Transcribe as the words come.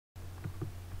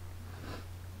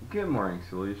Good morning,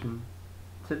 Solution.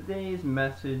 Today's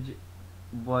message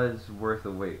was worth a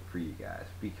wait for you guys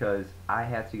because I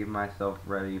had to get myself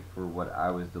ready for what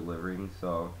I was delivering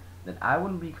so that I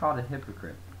wouldn't be called a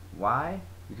hypocrite. Why?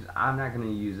 Because I'm not going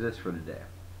to use this for today.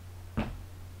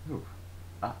 Ooh.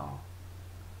 Uh-oh.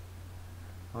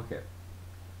 Okay.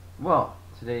 Well,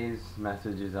 today's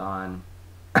message is on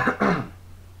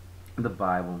the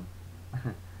Bible.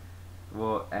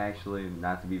 Well, actually,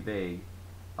 not to be vague,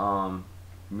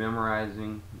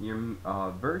 memorizing your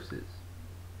verses.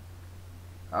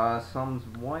 Psalms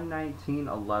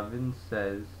 119:11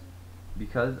 says,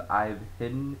 "Because I've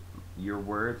hidden your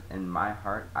words in my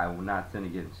heart, I will not sin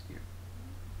against you."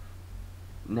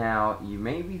 Now, you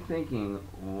may be thinking,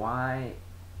 why?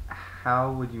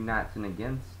 How would you not sin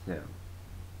against him?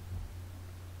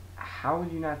 How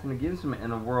would you not sin against him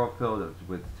in a world filled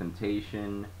with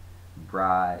temptation,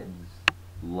 bribes,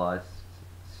 lust,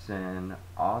 sin,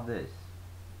 all this?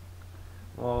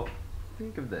 Well,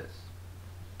 think of this.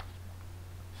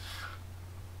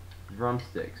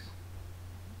 Drumsticks.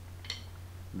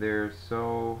 They're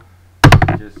so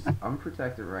just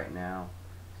unprotected right now,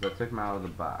 so I took them out of the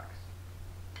box.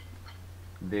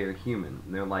 They're human.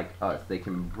 They're like us. They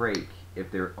can break if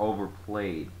they're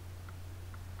overplayed.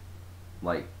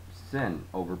 Like sin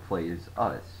overplays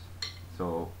us.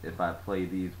 So if I play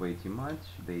these way too much,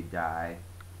 they die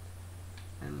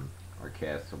and are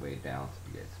cast away down to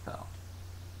the gates of hell.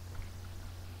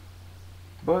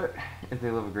 But if they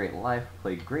live a great life,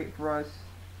 play great for us,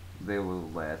 they will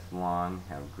last long,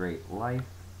 have great life.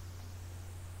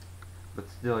 But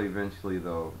still, eventually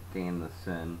they'll gain the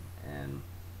sin and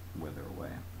wither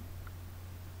away.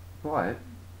 But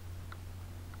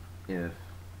if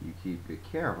you keep good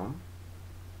care of them,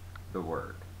 the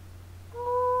word.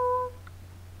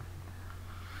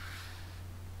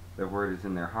 The word is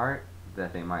in their heart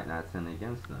that they might not sin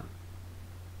against them.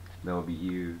 They'll be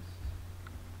used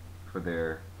for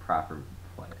their proper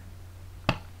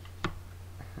play.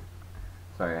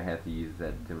 Sorry, I had to use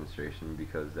that demonstration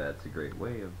because that's a great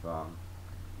way of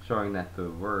showing that the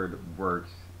word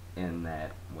works in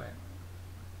that way.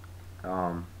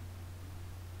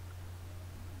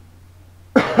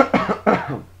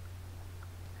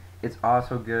 It's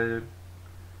also good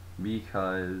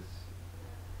because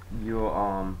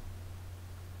you'll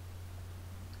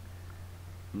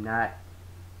not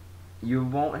you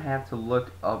won't have to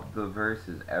look up the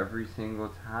verses every single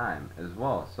time as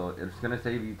well. So it's going to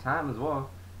save you time as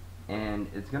well. And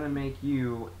it's going to make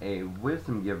you a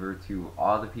wisdom giver to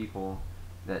all the people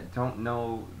that don't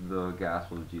know the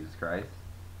gospel of Jesus Christ.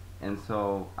 And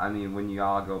so, I mean, when you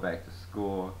all go back to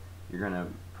school, you're going to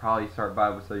probably start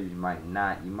Bible studies. You might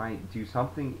not. You might do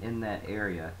something in that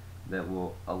area that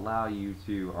will allow you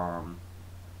to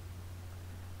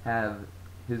have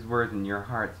his words in your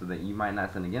heart so that you might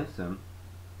not sin against him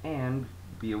and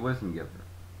be a wisdom giver.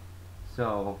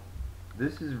 So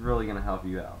this is really going to help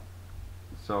you out.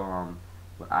 So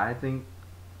what I think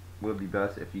would be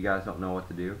best if you guys don't know what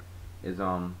to do is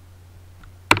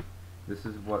this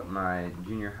is what my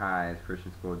junior high's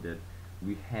Christian school did.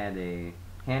 We had a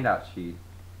handout sheet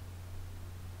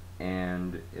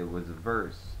and it was a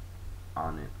verse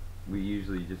on it. We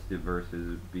usually just did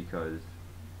verses because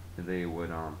they would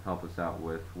help us out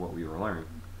with what we were learning.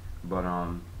 But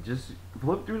just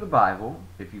flip through the Bible.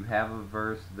 If you have a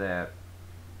verse that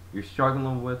you're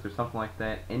struggling with or something like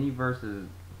that, any verse is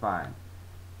fine.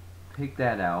 Pick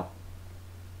that out,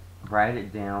 write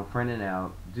it down, print it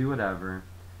out, do whatever,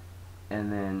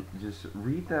 and then just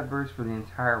read that verse for the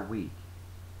entire week.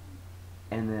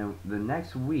 And then the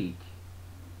next week,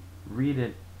 read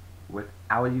it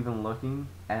without even looking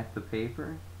at the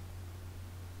paper.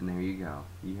 And there you go.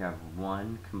 You have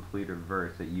one completed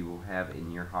verse that you will have in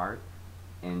your heart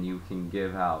and you can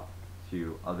give out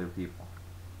to other people.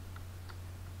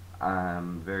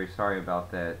 I'm very sorry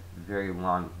about that very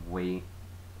long wait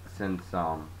since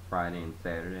Friday and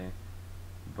Saturday,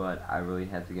 but I really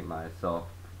had to get myself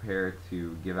prepared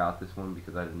to give out this one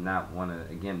because I did not want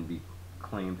to again be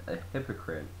claimed a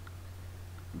hypocrite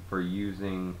for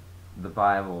using the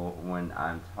Bible when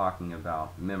I'm talking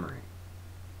about memory.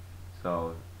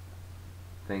 So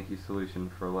thank you, Solution,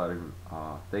 for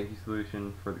thank you,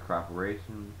 Solution, for the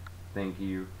cooperation. Thank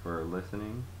you for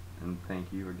listening, and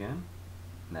thank you again.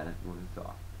 And that is what it's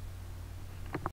all.